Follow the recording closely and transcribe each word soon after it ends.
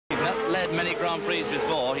led many Grand Prix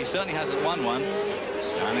before. He certainly hasn't won once.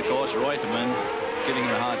 And, of course, Reutemann giving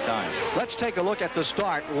him a hard time. Let's take a look at the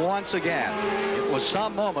start once again. It was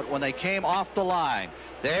some moment when they came off the line.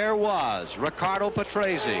 There was Riccardo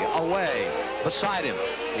Patrese away. Beside him,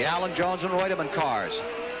 the Alan Jones and Reutemann cars.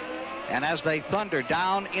 And as they thundered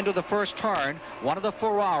down into the first turn, one of the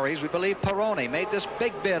Ferraris, we believe Peroni, made this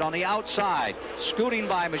big bid on the outside, scooting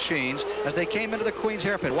by machines as they came into the Queen's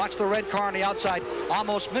hairpin. Watch the red car on the outside,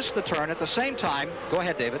 almost missed the turn. At the same time, go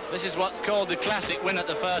ahead, David. This is what's called the classic win at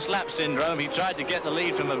the first lap syndrome. He tried to get the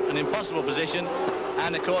lead from an impossible position.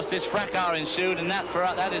 And, of course, this fracas ensued, and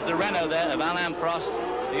that is the Renault there of Alain Prost,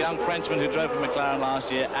 the young Frenchman who drove for McLaren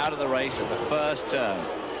last year, out of the race at the first turn.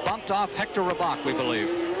 Bumped off Hector Rabach, we believe.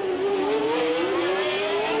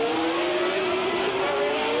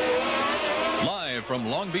 Live from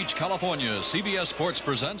Long Beach, California, CBS Sports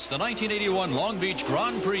presents the 1981 Long Beach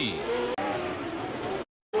Grand Prix.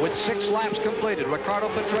 With 6 laps completed, Riccardo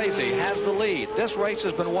Patrese has the lead. This race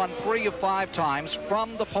has been won 3 of 5 times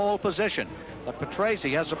from the pole position. But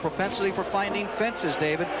Patrese has a propensity for finding fences,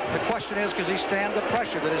 David. The question is, does he stand the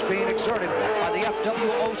pressure that is being exerted by the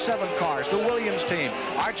FW07 cars, the Williams team?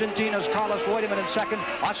 Argentina's Carlos Reutemann in second,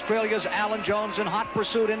 Australia's Alan Jones in hot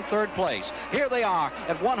pursuit in third place. Here they are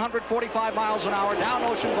at 145 miles an hour down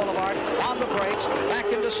Ocean Boulevard, on the brakes, back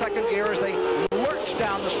into second gear as they lurch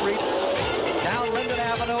down the street, down Linden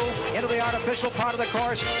Avenue, into the artificial part of the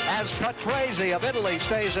course, as Patrese of Italy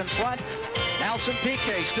stays in front. Nelson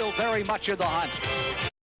Piquet still very much in the hunt.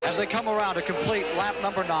 As they come around to complete lap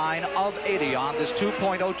number 9 of 80 on this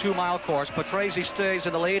 2.02 mile course, Patrese stays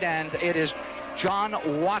in the lead, and it is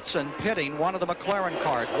John Watson pitting one of the McLaren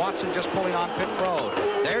cars. Watson just pulling on pit road.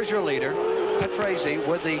 There's your leader, Patrese,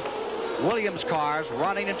 with the Williams cars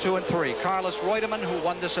running in 2 and 3. Carlos Reutemann, who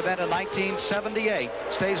won this event in 1978,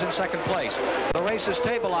 stays in second place. The race is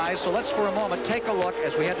stabilized, so let's for a moment take a look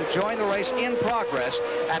as we head to join the race in progress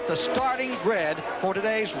at the starting grid for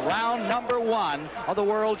today's round number 1 of the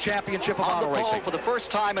World Championship of Auto Racing. For the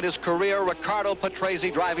first time in his career, Riccardo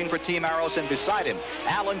Patrese driving for Team Arrows, and beside him,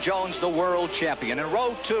 Alan Jones, the world champion. In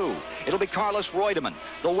row 2, it'll be Carlos Reutemann,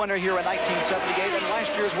 the winner here in 1978, and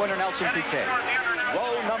last year's winner, Nelson Piquet.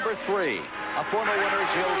 Row number 3, a former winner,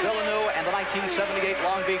 Gilles Villeneuve, and the 1978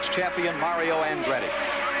 Long Beach champion, Mario Andretti.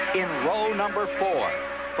 In row number 4,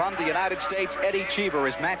 from the United States, Eddie Cheever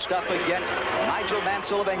is matched up against Nigel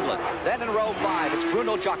Mansell of England. Then in row 5, it's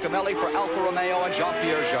Bruno Giacomelli for Alfa Romeo and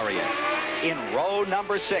Jean-Pierre Jarier. In row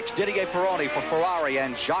number 6, Didier Pironi for Ferrari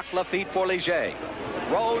and Jacques Lafitte for Ligier.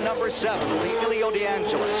 Row number 7, will be Ilio De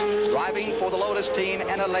Angelis, driving for the Lotus team,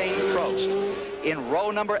 and Alain Prost. In row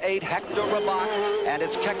number 8, Hector Rabach, and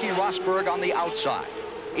it's Keke Rosberg on the outside.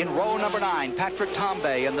 In row number 9, Patrick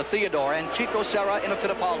Tambay in the Theodore, and Chico Serra in a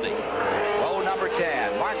Fittipaldi. Row number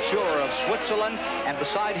 10, Marc Schur of Switzerland, and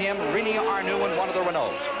beside him, Rini Arnoux in one of the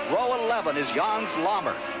Renaults. Row 11 is Jans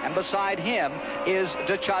Lammer, and beside him is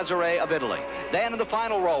De Cesare of Italy. Then in the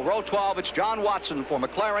final row, row 12, it's John Watson for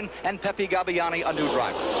McLaren, and Pepe Gabbiani, a new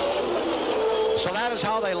driver. So that is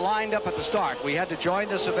how they lined up at the start. We had to join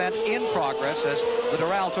this event in progress as the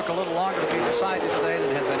Doral took a little longer to be decided today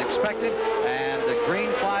than had been expected, and the green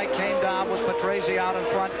flag came down with Patrese out in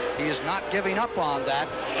front. He is not giving up on that,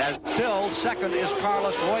 as still second is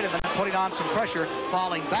Carlos Reutemann, putting on some pressure.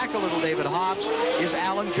 Falling back a little, David Hobbs, is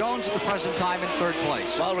Alan Jones at the present time in third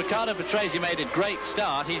place. Well, Riccardo Patrese made a great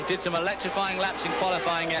start. He did some electrifying laps in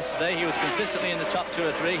qualifying yesterday. He was consistently in the top 2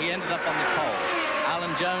 or 3. He ended up on the pole.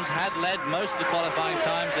 Alan Jones had led most of the qualifying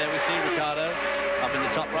times. There we see Riccardo up in the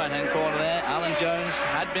top right-hand corner there. Alan Jones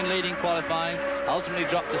had been leading qualifying, ultimately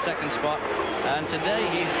dropped to second spot. And today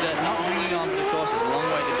he's not hanging on, but of course there's a long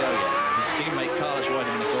way to go yet. His teammate Carlos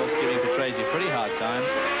Reutemann, of course, giving Patrese a pretty hard time.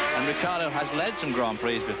 And Riccardo has led some Grand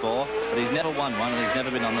Prix before, but he's never won one, and he's never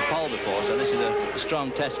been on the pole before, so this is a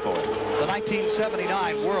strong test for him. The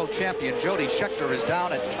 1979 world champion, Jody Scheckter, is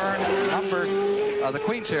down at turn number, the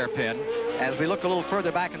Queen's Hairpin. As we look a little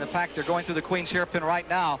further back in the pack, they're going through the Queen's Hairpin right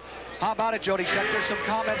now. How about it, Jody Scheckter? Some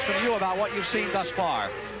comments from you about what you've seen thus far.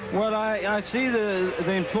 Well, I see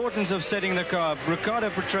the importance of setting the car. Riccardo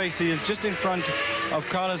Patrese is just in front of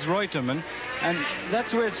Carlos Reutemann, and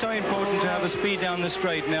that's where it's so important to have a speed down the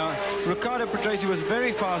straight. Now, Riccardo Patrese was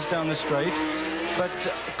very fast down the straight, but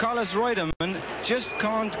Carlos Reutemann just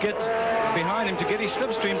can't get behind him to get his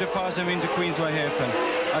slipstream to pass him into Queensway Hairpin.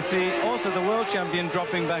 I see also the world champion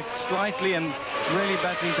dropping back slightly and really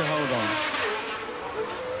battling to hold on.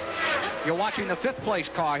 You're watching the 5th place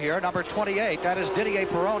car here, number 28. That is Didier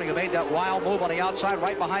Pironi, who made that wild move on the outside.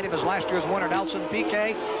 Right behind him is last year's winner, Nelson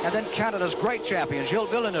Piquet. And then Canada's great champion,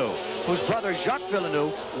 Gilles Villeneuve, whose brother Jacques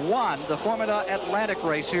Villeneuve won the Formula Atlantic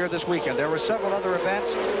race here this weekend. There were several other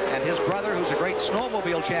events, and his brother, who's a great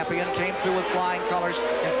snowmobile champion, came through with flying colors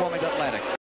in Formula Atlantic.